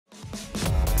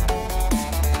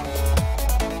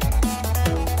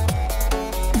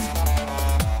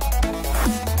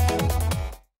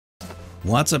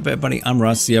What's up everybody, I'm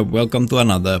Russ here, welcome to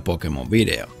another Pokemon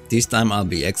video. This time I'll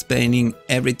be explaining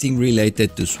everything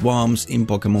related to swarms in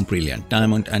Pokemon Brilliant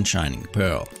Diamond and Shining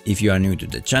Pearl. If you are new to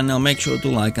the channel, make sure to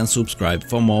like and subscribe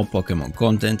for more Pokemon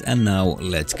content, and now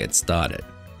let's get started.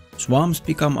 Swarms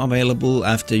become available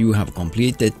after you have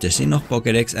completed the Sinnoh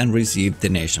pokedex and received the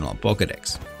National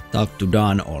Pokedex. Talk to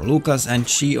Dan or Lucas and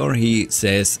she or he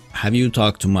says, "Have you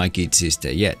talked to my kid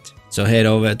sister yet?" So head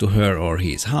over to her or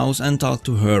his house and talk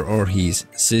to her or his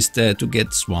sister to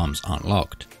get swarms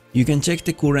unlocked. You can check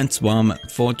the current swarm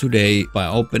for today by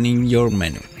opening your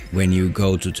menu. When you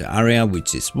go to the area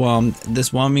which is swarmed, the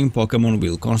swarming Pokemon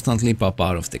will constantly pop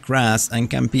out of the grass and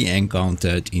can be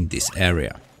encountered in this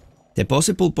area. The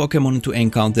possible Pokemon to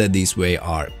encounter this way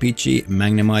are Pidgey,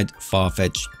 Magnemite,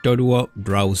 Farfetch, Doduo,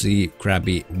 Drowsy,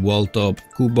 Krabby, Voltorb,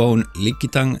 Cubone,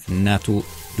 Lickitung, Natu,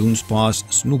 Dunsparce,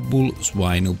 Snubbull,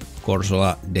 Swinub,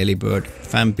 Corsola, Delibird,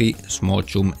 Phanpy,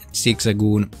 Smolchum,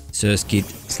 Zigzagoon, Surskit,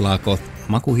 Slakoth,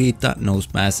 Makuhita,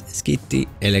 Nosepass, Skitty,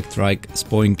 Electrike,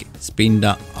 Spoink,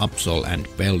 Spinda, Absol and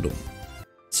Beldum.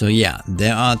 So yeah,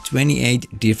 there are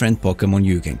 28 different Pokemon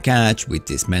you can catch with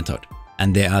this method.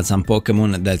 And there are some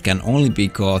Pokemon that can only be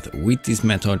caught with this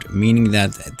method, meaning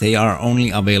that they are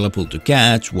only available to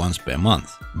catch once per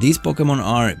month. These Pokemon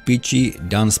are Pidgey,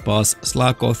 Dunsparce,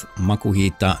 Slakoth,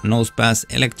 Makuhita, Nosepass,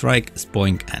 Electrike,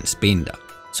 Spoink and Spinda.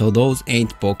 So those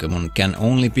 8 Pokemon can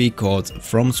only be caught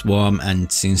from Swarm,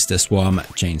 and since the Swarm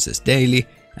changes daily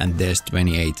and there's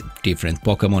 28 different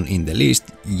Pokemon in the list,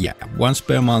 yeah, once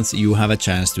per month you have a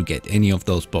chance to get any of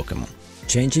those Pokemon.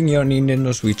 Changing your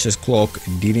Nintendo Switch's clock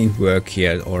didn't work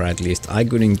here, or at least I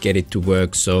couldn't get it to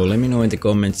work, so let me know in the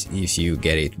comments if you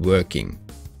get it working.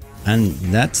 And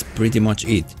that's pretty much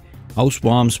it, how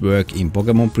swarms work in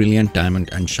Pokemon Brilliant Diamond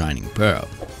and Shining Pearl.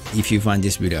 If you find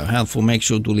this video helpful, make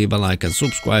sure to leave a like and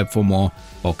subscribe for more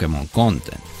Pokemon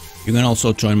content. You can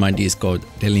also join my Discord,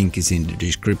 the link is in the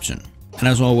description. And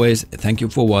as always, thank you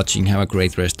for watching, have a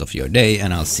great rest of your day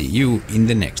and I'll see you in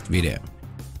the next video.